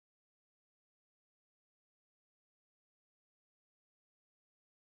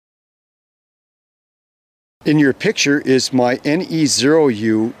In your picture is my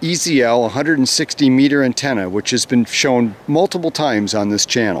NEØU EZ-L 160 meter antenna, which has been shown multiple times on this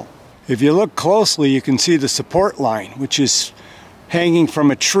channel. If you look closely, you can see the support line, which is hanging from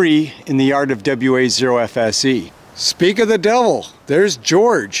a tree in the yard of WA0FSE. Speak of the devil, there's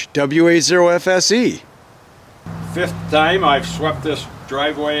George, WA0FSE. Fifth time I've swept this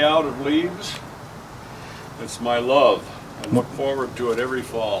driveway out of leaves. It's my love. I look forward to it every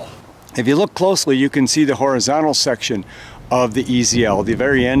fall. If you look closely, you can see the horizontal section of the EZ-L, the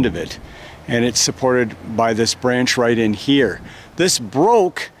very end of it, and it's supported by this branch right in here. This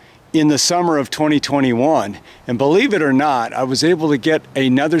broke in the summer of 2021, and believe it or not, I was able to get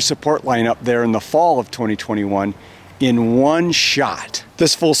another support line up there in the fall of 2021 in one shot.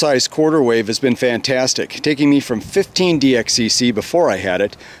 This full-size quarter wave has been fantastic, taking me from 15 DXCC before I had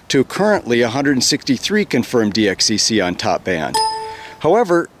it to currently 163 confirmed DXCC on top band.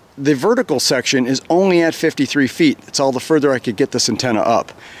 However, the vertical section is only at 53 feet. It's all the further I could get this antenna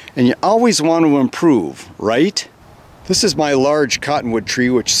up. And you always want to improve, right? This is my large cottonwood tree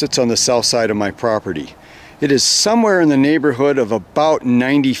which sits on the south side of my property. It is somewhere in the neighborhood of about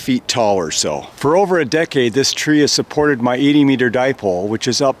 90 feet tall or so. For over a decade, this tree has supported my 80 meter dipole, which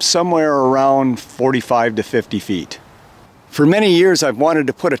is up somewhere around 45 to 50 feet. For many years, I've wanted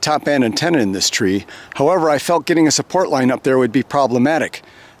to put a top band antenna in this tree. However, I felt getting a support line up there would be problematic,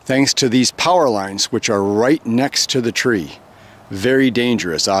 thanks to these power lines, which are right next to the tree. Very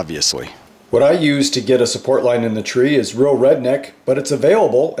dangerous, obviously. What I use to get a support line in the tree is real redneck, but it's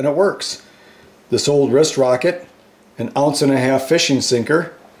available and it works. This old wrist rocket, an 1.5 ounce fishing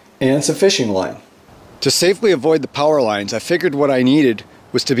sinker, and some fishing line. To safely avoid the power lines, I figured what I needed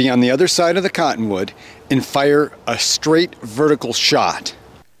was to be on the other side of the cottonwood and fire a straight vertical shot.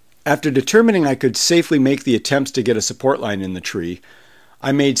 After determining I could safely make the attempts to get a support line in the tree,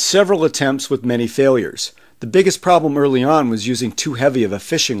 I made several attempts with many failures. The biggest problem early on was using too heavy of a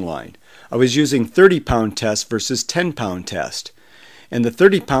fishing line. I was using 30-pound test versus 10-pound test. And the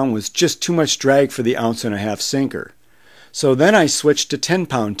 30-pound was just too much drag for the 1.5 ounce sinker. So then I switched to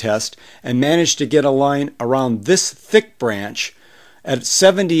 10-pound test and managed to get a line around this thick branch at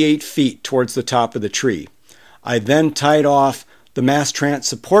 78 feet towards the top of the tree. I then tied off the mass trans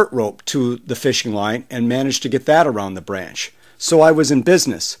support rope to the fishing line and managed to get that around the branch. So I was in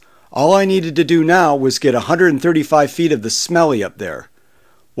business. All I needed to do now was get 135 feet of the smelly up there.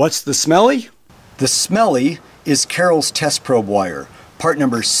 What's the smelly? The smelly is Carroll's test probe wire, part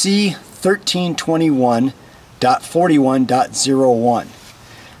number C1321.41.01.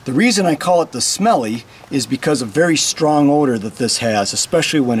 The reason I call it the smelly is because of very strong odor that this has,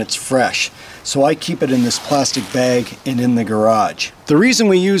 especially when it's fresh. So I keep it in this plastic bag and in the garage. The reason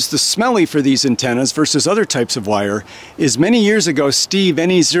we use the smelly for these antennas versus other types of wire is many years ago Steve,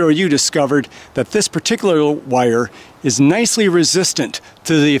 NEØU, discovered that this particular wire is nicely resistant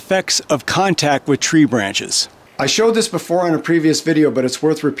to the effects of contact with tree branches. I showed this before in a previous video, but it's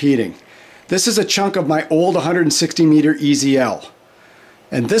worth repeating. This is a chunk of my old 160 meter EZ-L.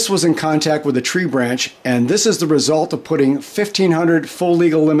 And this was in contact with a tree branch, and this is the result of putting 1500 full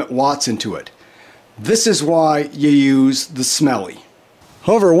legal limit watts into it. This is why you use the smelly.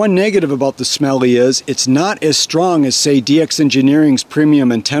 However, one negative about the smelly is it's not as strong as, say, DX Engineering's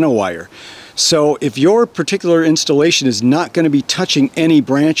premium antenna wire. So if your particular installation is not going to be touching any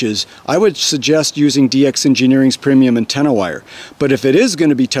branches, I would suggest using DX Engineering's premium antenna wire. But if it is going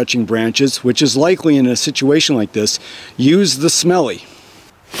to be touching branches, which is likely in a situation like this, use the smelly.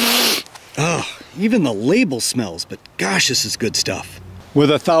 Oh, even the label smells, but gosh, this is good stuff. With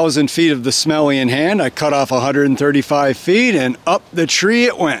 1,000 feet of the smelly in hand, I cut off 135 feet and up the tree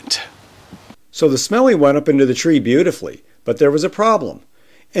it went. So the smelly went up into the tree beautifully, but there was a problem.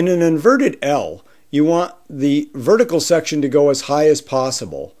 In an inverted L, you want the vertical section to go as high as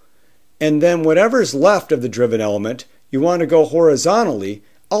possible, and then whatever's left of the driven element, you want to go horizontally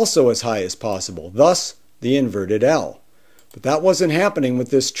also as high as possible, thus the inverted L. But that wasn't happening with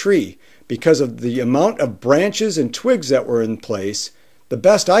this tree. Because of the amount of branches and twigs that were in place, the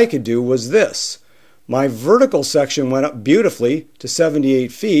best I could do was this. My vertical section went up beautifully to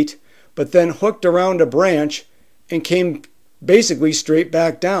 78 feet, but then hooked around a branch and came basically straight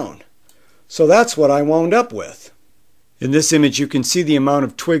back down. So that's what I wound up with. In this image you can see the amount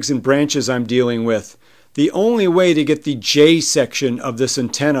of twigs and branches I'm dealing with. The only way to get the J section of this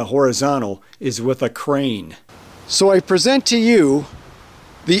antenna horizontal is with a crane. So I present to you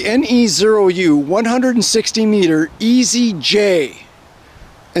the NEØU 160 meter EZ-J,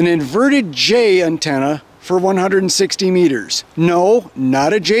 an inverted J antenna for 160 meters. No,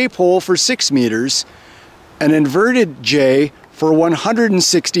 not a J pole for 6 meters, an inverted J for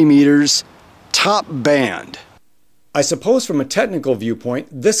 160 meters top band. I suppose from a technical viewpoint,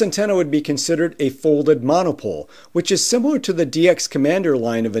 this antenna would be considered a folded monopole, which is similar to the DX Commander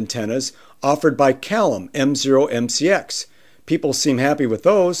line of antennas offered by Callum M0MCX. People seem happy with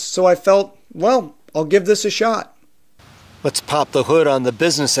those, so I felt, well, I'll give this a shot. Let's pop the hood on the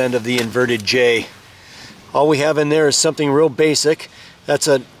business end of the inverted J. All we have in there is something real basic. That's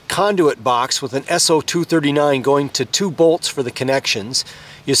a conduit box with an SO239 going to 2 bolts for the connections.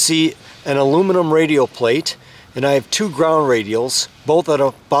 You see an aluminum radial plate, and I have 2 ground radials, both at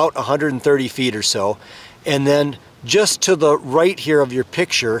about 130 feet or so. And then just to the right here of your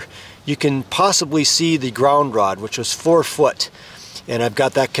picture, you can possibly see the ground rod, which was 4 foot. And I've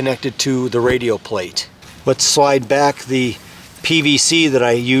got that connected to the radial plate. Let's slide back the PVC that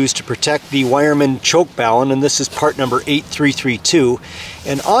I use to protect the wireman choke ballon, and this is part number 8332.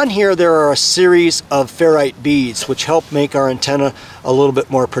 And on here there are a series of ferrite beads which help make our antenna a little bit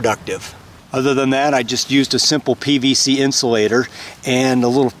more productive. Other than that, I just used a simple PVC insulator and a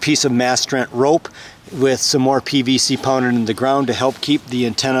little piece of mass strength rope with some more PVC pounded in the ground to help keep the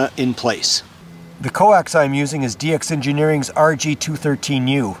antenna in place. The coax I'm using is DX Engineering's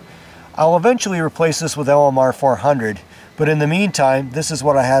RG213U. I'll eventually replace this with LMR 400, but in the meantime, this is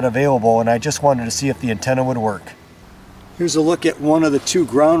what I had available, and I just wanted to see if the antenna would work. Here's a look at one of the 2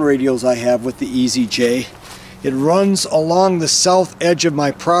 ground radials I have with the EZ-J. It runs along the south edge of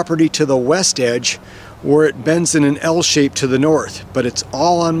my property to the west edge, where it bends in an L shape to the north, but it's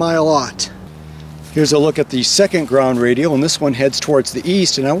all on my lot. Here's a look at the second ground radial, and this one heads towards the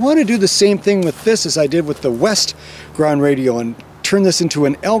east, and I want to do the same thing with this as I did with the west ground radial and turn this into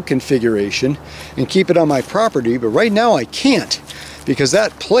an L configuration and keep it on my property, but right now I can't because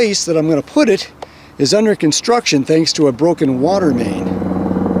that place that I'm going to put it is under construction thanks to a broken water main.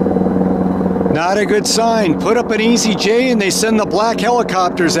 Not a good sign. Put up an EZ-J and they send the black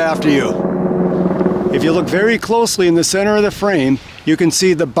helicopters after you. If you look very closely in the center of the frame, you can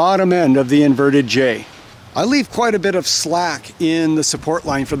see the bottom end of the inverted J. I leave quite a bit of slack in the support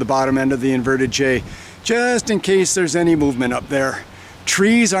line for the bottom end of the inverted J, just in case there's any movement up there.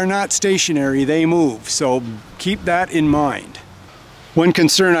 Trees are not stationary, they move, so keep that in mind. One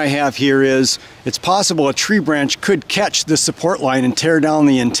concern I have here is it's possible a tree branch could catch this support line and tear down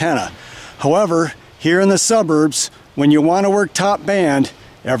the antenna. However, here in the suburbs, when you want to work top band,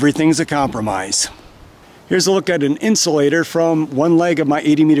 everything's a compromise. Here's a look at an insulator from one leg of my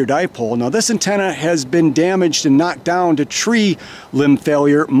 80-meter dipole. Now this antenna has been damaged and knocked down to tree limb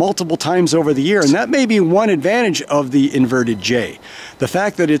failure multiple times over the year, and that may be one advantage of the inverted J. The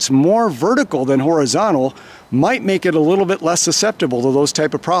fact that it's more vertical than horizontal might make it a little bit less susceptible to those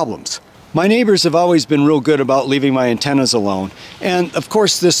type of problems. My neighbors have always been real good about leaving my antennas alone, and of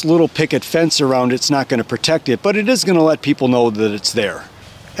course this little picket fence around it's not going to protect it, but it is going to let people know that it's there.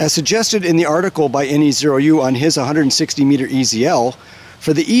 As suggested in the article by NEØU on his 160-meter EZ-L,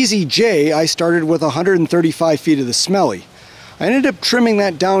 for the EZ-J I started with 135 feet of the smelly. I ended up trimming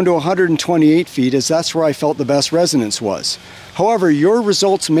that down to 128 feet as that's where I felt the best resonance was. However, your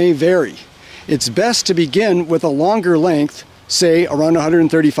results may vary. It's best to begin with a longer length, say around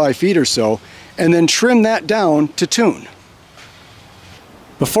 135 feet or so, and then trim that down to tune.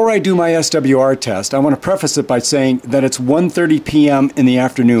 Before I do my SWR test, I want to preface it by saying that it's 1:30 p.m. in the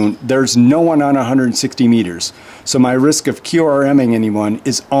afternoon. There's no one on 160 meters, so my risk of QRMing anyone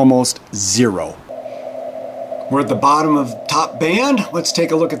is almost zero. We're at the bottom of top band. Let's take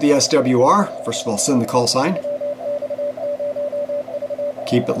a look at the SWR. First of all, send the call sign.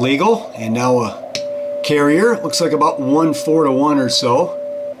 Keep it legal, and now a carrier. Looks like about 1:4 to 1 or so.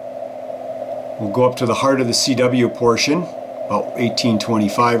 We'll go up to the heart of the CW portion. About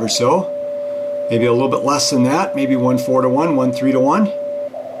 1825 or so. Maybe a little bit less than that, maybe 1:4 to 1, 1:3 to 1.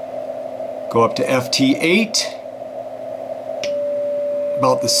 Go up to FT8.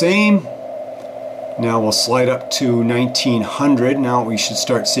 About the same. Now we'll slide up to 1900. Now we should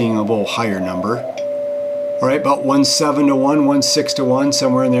start seeing a little higher number. All right, about 1:7 to 1, 1:6 to 1,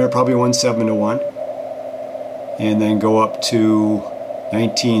 somewhere in there, probably 1:7 to 1. And then go up to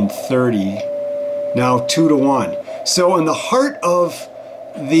 1930. Now 2 to 1. So in the heart of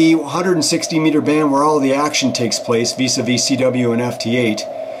the 160-meter band where all the action takes place, vis-a-vis CW and FT8,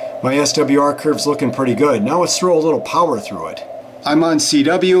 my SWR curve's looking pretty good. Now let's throw a little power through it. I'm on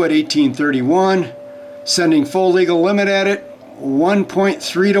CW at 1831, sending full legal limit at it,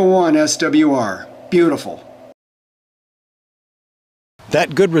 1.3 to 1 SWR. Beautiful.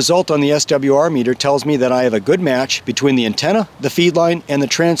 That good result on the SWR meter tells me that I have a good match between the antenna, the feed line, and the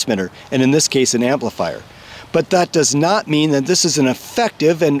transmitter, and in this case an amplifier. But that does not mean that this is an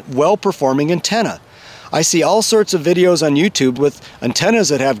effective and well-performing antenna. I see all sorts of videos on YouTube with antennas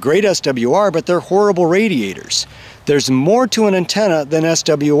that have great SWR, but they're horrible radiators. There's more to an antenna than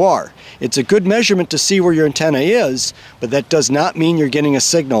SWR. It's a good measurement to see where your antenna is, but that does not mean you're getting a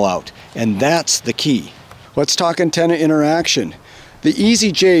signal out, and that's the key. Let's talk antenna interaction. The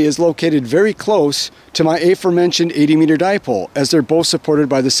EZ-J is located very close to my aforementioned 80-meter dipole, as they're both supported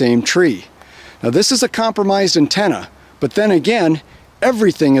by the same tree. Now this is a compromised antenna, but then again,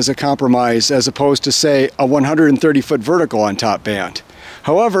 everything is a compromise as opposed to, say, a 130-foot vertical on top band.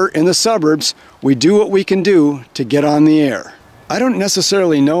 However, in the suburbs, we do what we can do to get on the air. I don't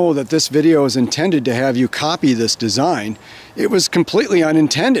necessarily know that this video is intended to have you copy this design. It was completely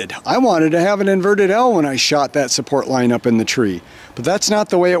unintended. I wanted to have an inverted L when I shot that support line up in the tree, but that's not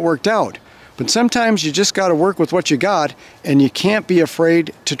the way it worked out. But sometimes you just got to work with what you got, and you can't be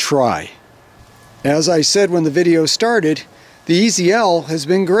afraid to try. As I said when the video started, the EZ-L has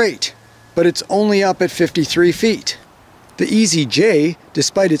been great, but it's only up at 53 feet. The EZ-J,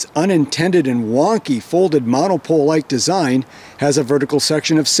 despite its unintended and wonky folded monopole-like design, has a vertical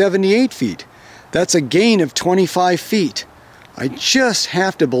section of 78 feet. That's a gain of 25 feet. I just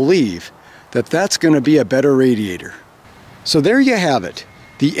have to believe that that's going to be a better radiator. So there you have it,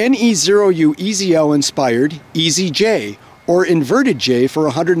 the NEØU EZ-L inspired EZ-J, or inverted J for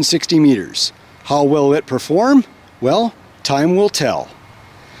 160 meters. How will it perform? Well, time will tell.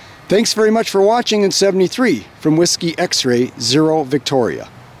 Thanks very much for watching in 73 from Whiskey X-Ray 0 Victoria.